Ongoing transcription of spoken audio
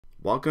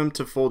Welcome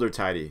to Folder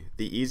Tidy,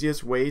 the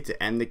easiest way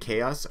to end the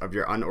chaos of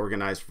your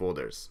unorganized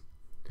folders.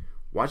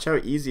 Watch how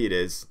easy it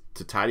is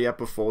to tidy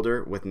up a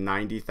folder with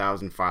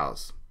 90,000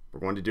 files. We're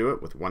going to do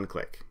it with one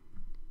click.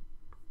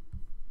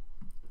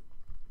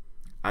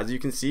 As you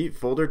can see,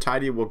 Folder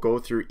Tidy will go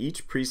through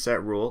each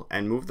preset rule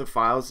and move the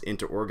files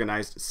into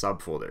organized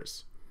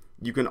subfolders.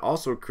 You can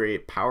also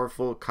create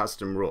powerful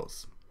custom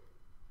rules.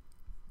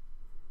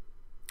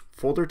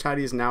 Folder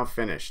Tidy is now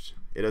finished.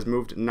 It has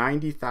moved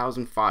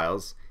 90,000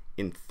 files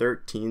in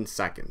 13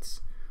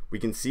 seconds. We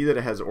can see that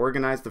it has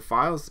organized the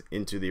files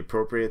into the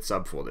appropriate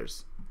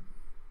subfolders.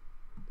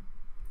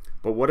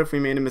 But what if we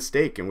made a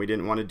mistake and we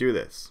didn't want to do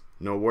this?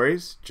 No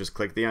worries, just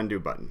click the undo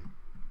button.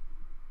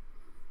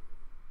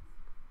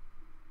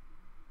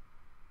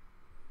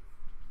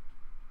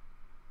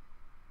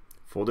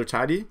 Folder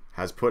Tidy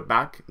has put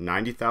back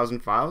 90,000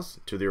 files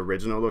to the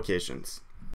original locations.